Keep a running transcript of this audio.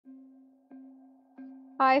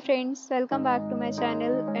Hi friends, welcome back to my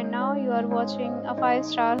channel and now you are watching a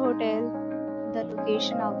 5-star hotel. The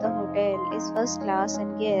location of the hotel is first class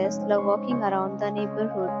and guests love walking around the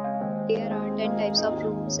neighborhood. There are 10 types of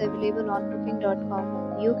rooms available on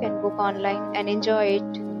booking.com. You can book online and enjoy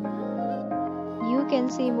it. You can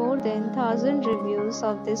see more than 1000 reviews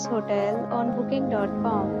of this hotel on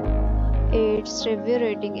booking.com. Its review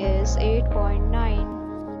rating is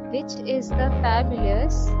 8.9, which is the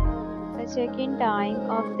fabulous. The check-in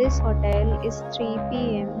time of this hotel is 3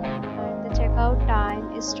 p.m. and the check-out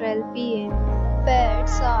time is 12 p.m.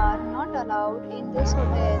 Pets are not allowed in this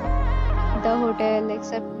hotel. The hotel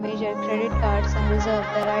accepts major credit cards and reserves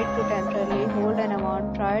the right to temporarily hold an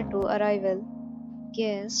amount prior to arrival.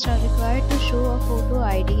 Guests are required to show a photo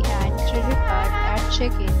ID and credit card at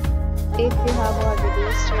check-in. If you have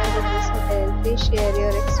already stayed in this hotel, please share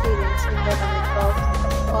your experience in the comment box.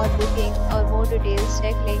 For booking or more details,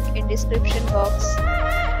 check link in description box.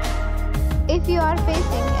 If you are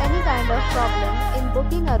facing any kind of problem in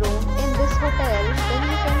booking a room in this hotel, then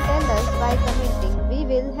you can tell us by commenting. We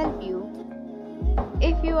will help you.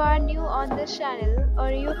 If you are new on this channel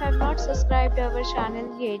or you have not subscribed our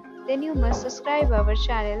channel yet, then you must subscribe our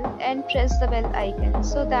channel and press the bell icon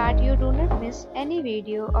so that you do not miss any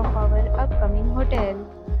video of our upcoming hotel.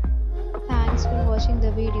 Thanks for watching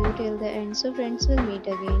the video till the end. So friends, will meet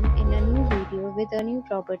again in a new video with a new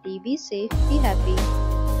property. Be safe, be happy.